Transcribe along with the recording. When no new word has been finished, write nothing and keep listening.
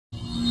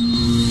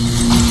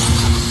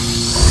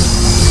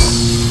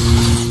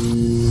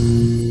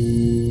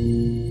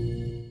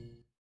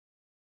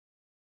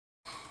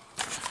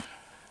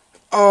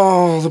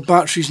Oh, the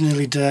battery's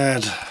nearly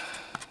dead.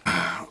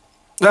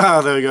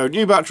 Ah, there we go,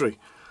 new battery.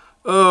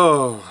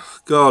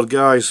 Oh, God,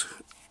 guys.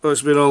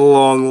 It's been a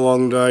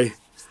long day.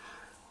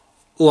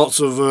 Lots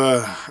of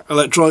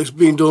electronics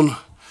being done.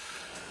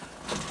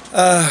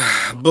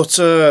 But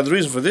the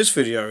reason for this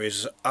video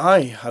is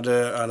I had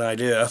an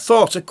idea, a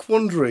thought, a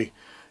quandary,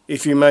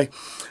 if you may.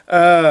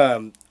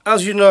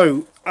 As you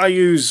know, I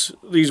use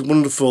these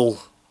wonderful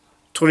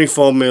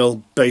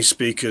 24mm bass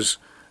speakers,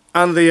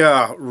 and they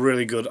are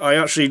really good. I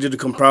actually did a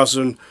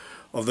comparison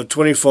of the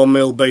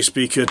 24mm bass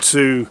speaker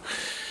to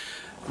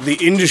the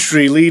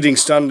industry leading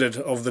standard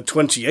of the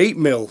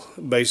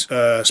 28mm bass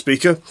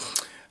speaker,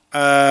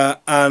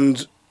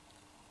 and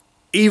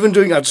even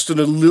doing, I've just done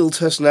a little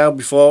test now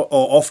before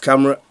or off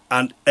camera,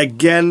 and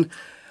again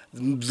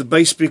the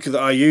bass speaker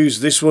that I use,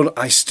 this one,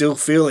 I still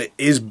feel it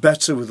is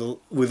better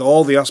with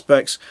all the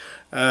aspects,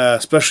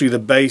 especially the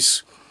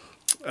bass.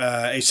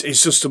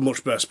 It's just a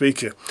much better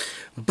speaker.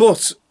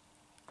 But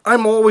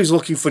I'm always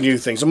looking for new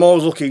things. I'm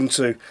always looking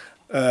to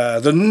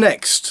the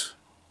next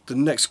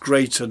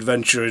great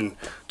adventure in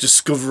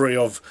discovery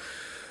of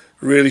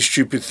really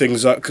stupid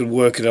things that could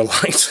work in a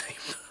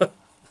lightsaber.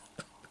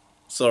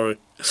 Sorry.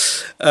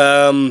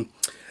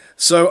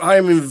 So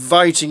I'm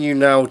inviting you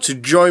now to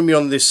join me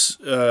on this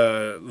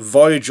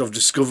voyage of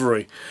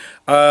discovery.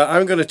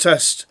 I'm going to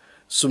test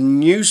some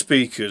new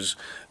speakers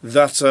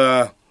that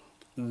are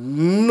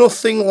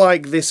nothing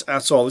like this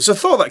at all. It's a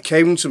thought that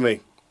came to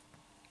me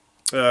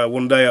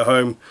one day at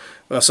home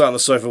when I sat on the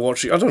sofa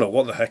watching, I don't know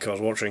what the heck I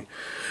was watching,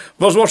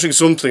 but I was watching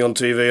something on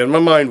TV and my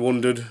mind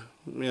wandered,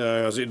 you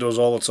know, as it does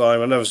all the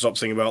time. I never stop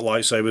thinking about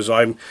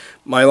lightsabers.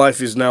 My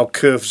life is now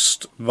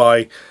cursed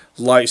by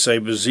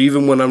lightsabers,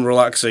 even when I'm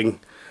relaxing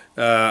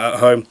at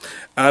home.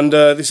 And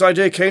this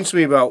idea came to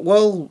me about,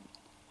 well,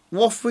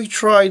 what if we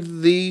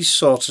tried these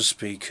sort of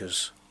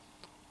speakers?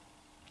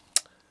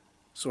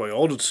 So I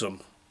ordered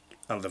some,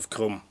 and they've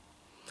come.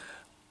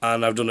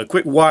 And I've done a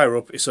quick wire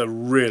up. It's a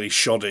really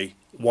shoddy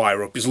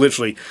wire up. It's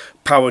literally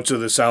powered to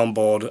the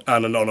soundboard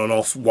and an on and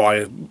off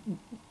wire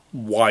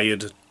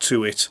wired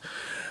to it.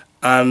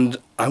 And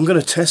I'm going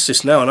to test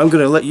this now, and I'm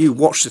going to let you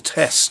watch the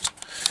test.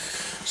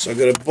 So I'm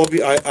going to bob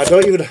it. I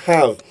don't even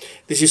have,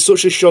 this is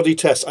such a shoddy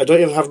test, I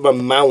don't even have my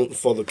mount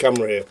for the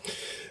camera here.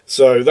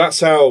 So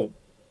that's how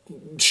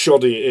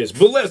shoddy it is.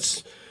 But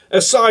let's,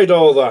 aside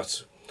all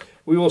that,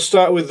 we will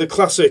start with the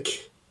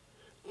classic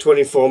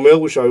 24mm,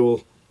 which I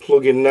will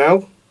plug in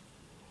now.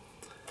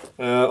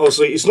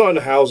 Obviously, it's not in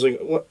a housing.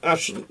 Well,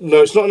 actually,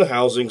 no, it's not in a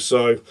housing.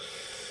 So,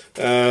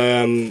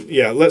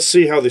 yeah, let's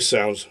see how this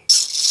sounds.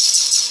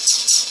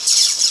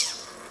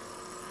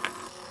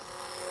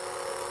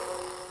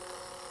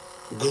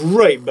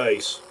 Great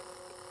bass.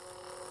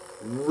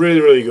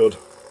 Really good.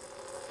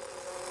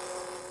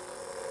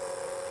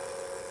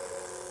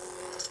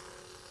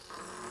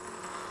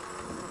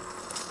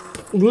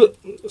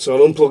 So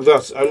I'll unplug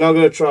that. I'm now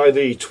going to try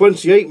the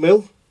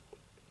 28mm.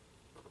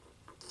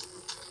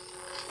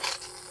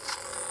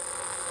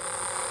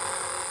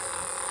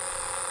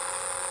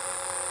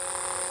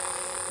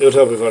 It would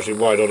help if I actually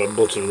wired on a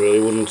button, really,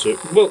 wouldn't it?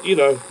 Well, you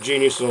know,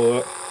 genius and all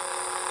that.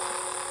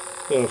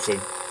 Oh, for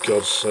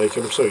God's sake,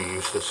 I'm so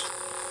useless.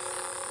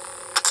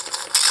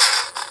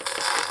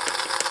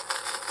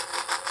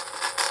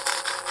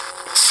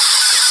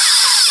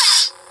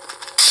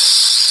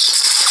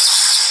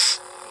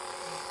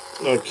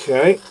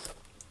 Okay.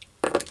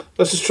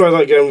 Let's just try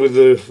that again with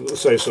the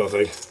same sort of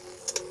thing.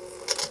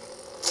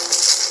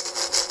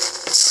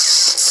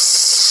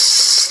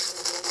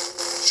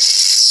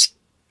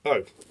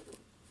 Oh.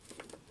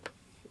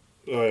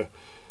 Oh yeah.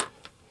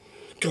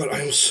 God,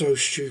 I am so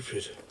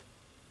stupid.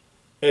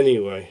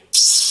 Anyway.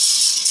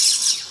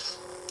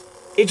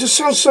 It just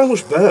sounds so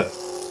much better.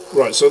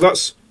 Right, so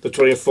that's the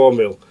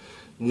 24mm.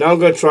 Now I'm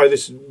going to try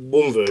this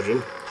one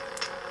version.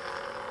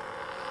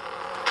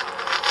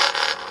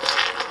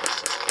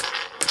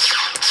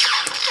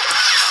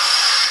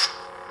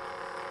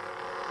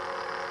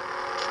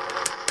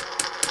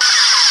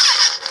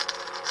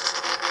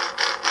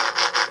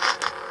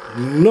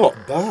 Not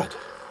bad.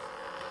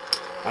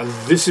 And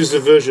this is the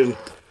version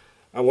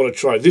I want to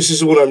try. This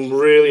is the one I'm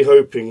really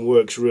hoping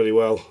works really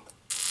well.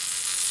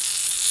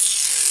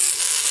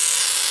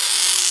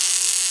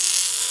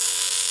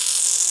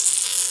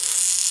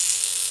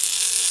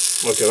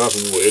 Okay, that's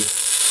weird.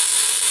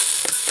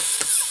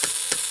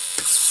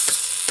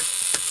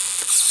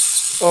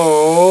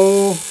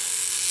 Oh,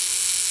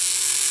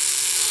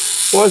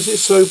 why is it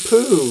so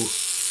poo?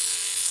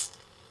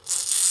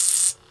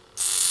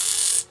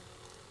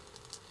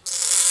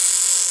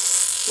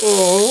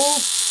 Oh,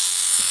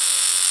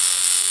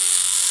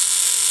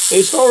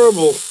 it's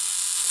horrible.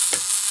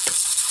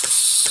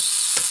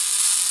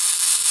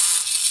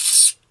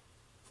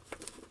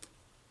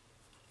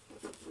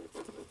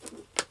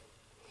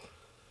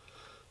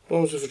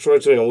 What was if I try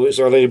to, will it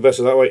sound any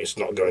better that way? It's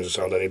not going to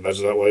sound any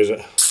better that way, is it?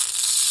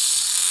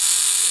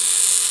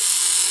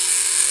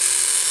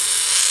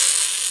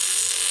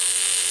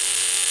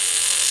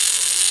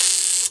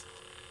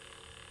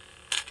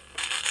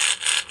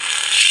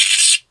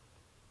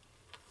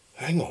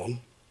 hang on.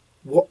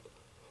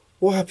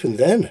 What happened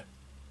then?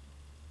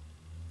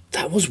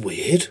 That was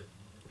weird.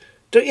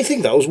 Don't you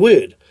think that was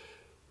weird?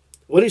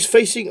 When it's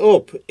facing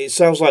up, it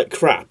sounds like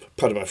crap,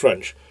 pardon my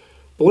French.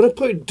 But when I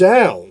put it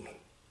down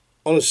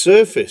on a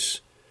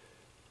surface,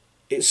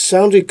 it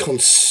sounded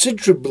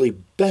considerably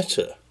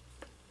better.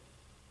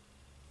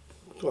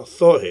 Got a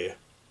thought here.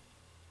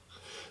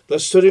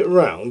 Let's turn it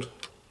around.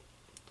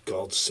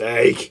 God's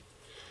sake.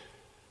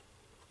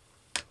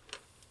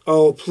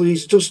 Oh,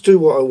 please, just do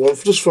what I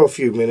want, just for a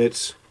few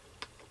minutes.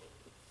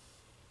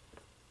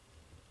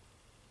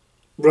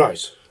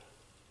 Right.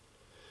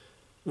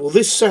 Will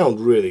this sound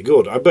really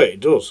good? I bet it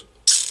does.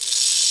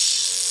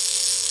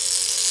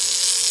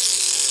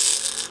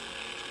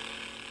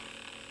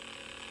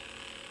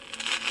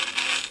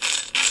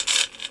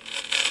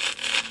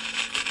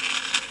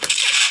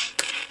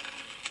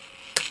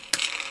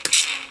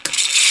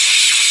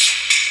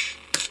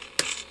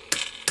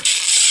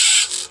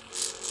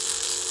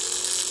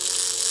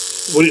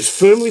 When it's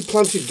firmly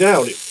planted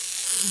down, it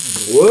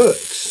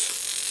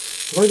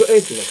works. Have I got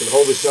anything that can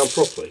hold this down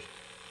properly?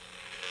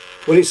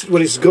 When there's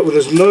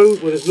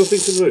nothing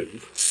to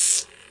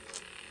move.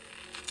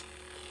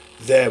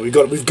 There, we've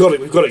got it,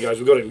 guys,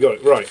 we've got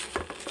it, right.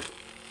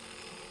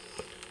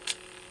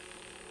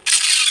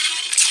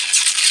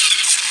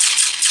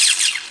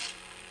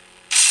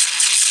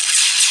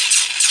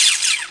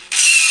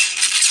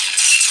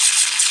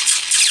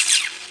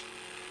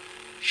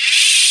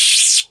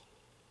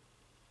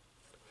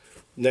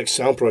 Next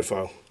sound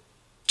profile.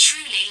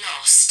 Truly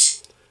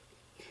lost.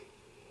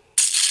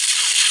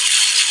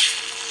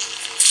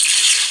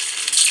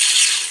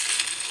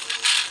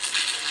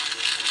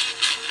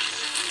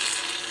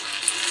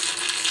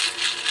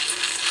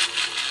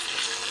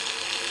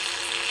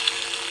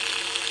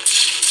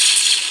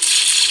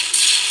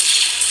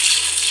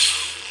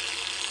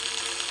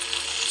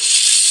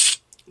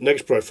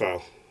 Next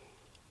profile.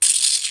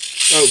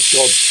 Oh,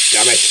 God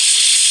damn it.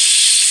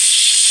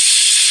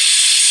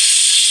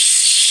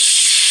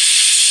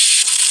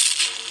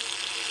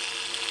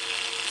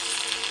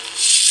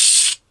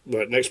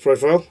 Right, next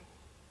profile.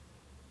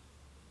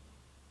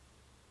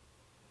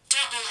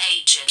 Double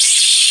agent.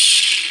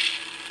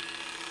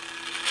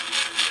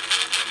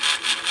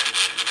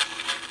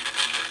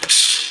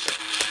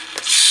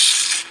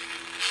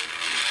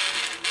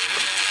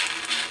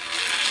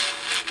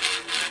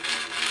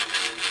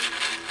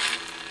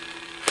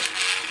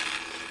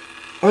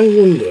 I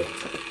wonder.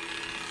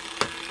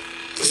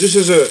 This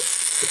is a...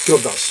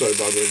 God, that's so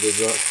bad when it does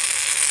that.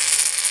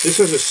 This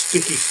has a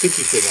sticky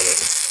thing on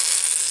it.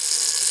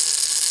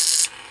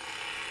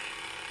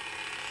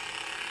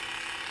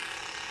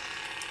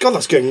 God,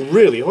 that's getting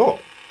really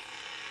hot.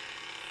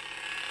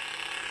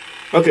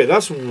 Okay,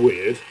 that's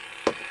weird.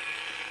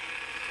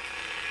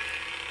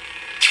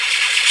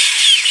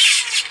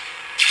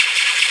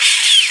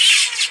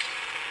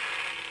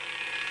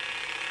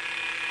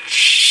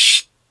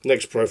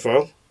 Next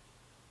profile.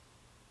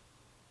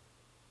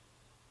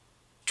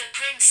 The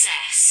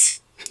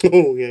princess.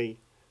 Oh, yay.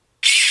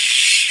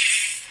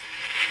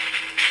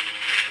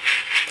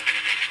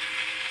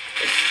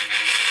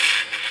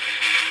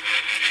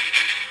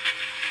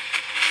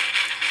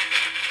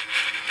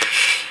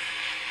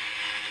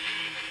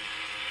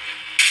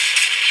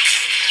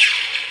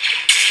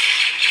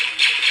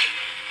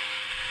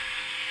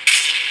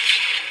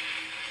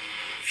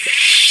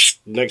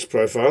 Next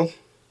profile.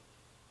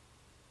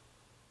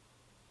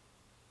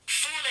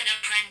 Fallen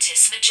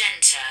apprentice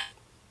magenta.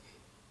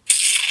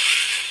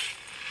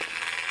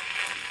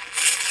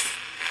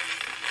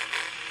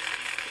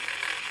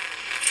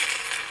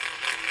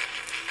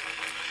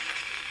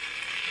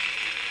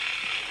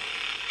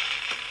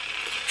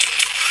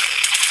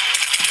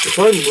 If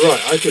I'm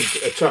right, I could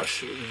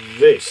attach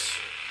this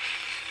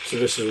to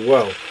this as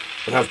well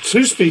and have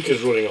two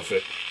speakers running off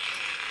it.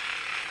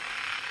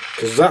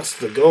 Because that's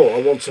the goal.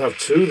 I want to have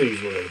two of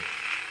these running.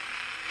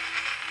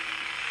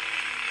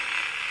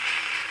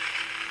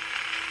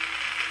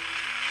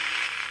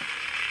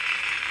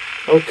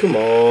 Oh, come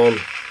on.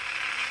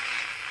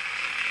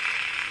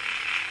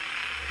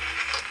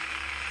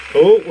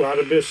 Oh, we had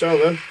a bit of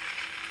sound then.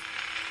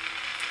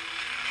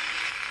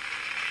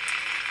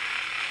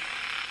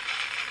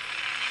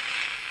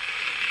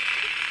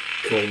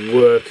 Come on,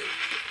 work.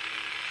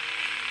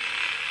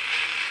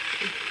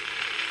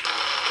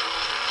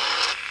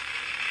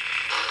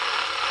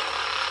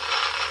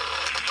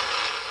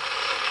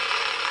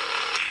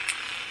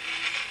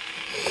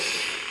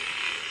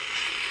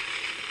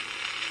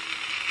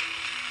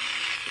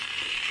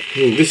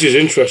 This is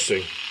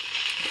interesting.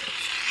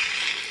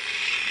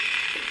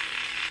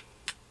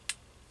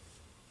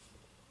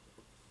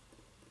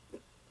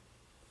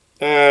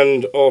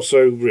 And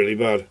also really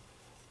bad.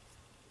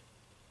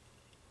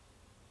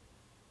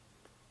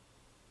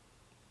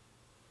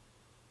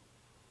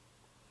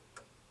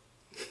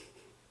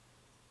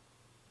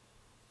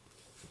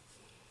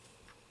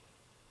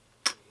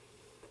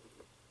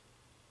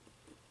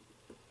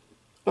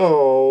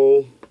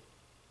 Oh.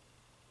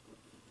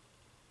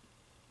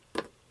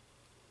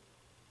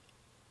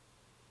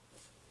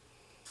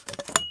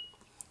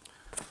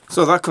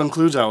 So that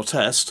concludes our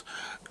test.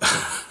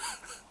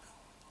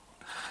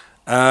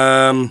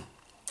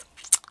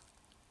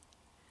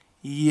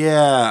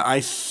 Yeah, I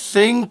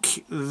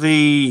think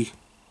the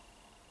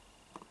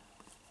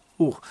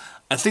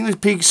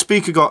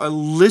speaker got a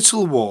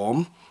little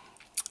warm,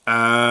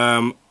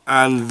 and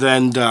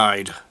then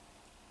died.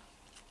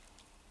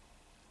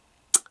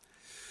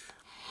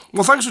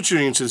 Well, thanks for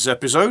tuning into this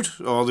episode,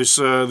 or this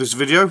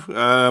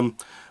video.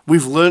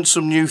 We've learnt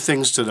some new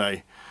things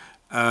today.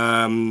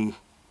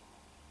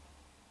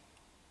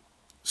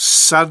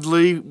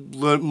 Sadly,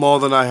 learnt more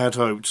than I had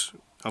hoped.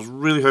 I was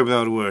really hoping that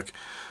would work.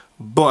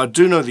 But I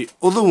do know the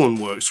other one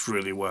works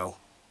really well.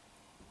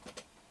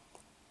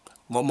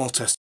 A lot more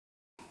testing.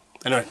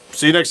 Anyway,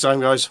 see you next time,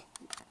 guys.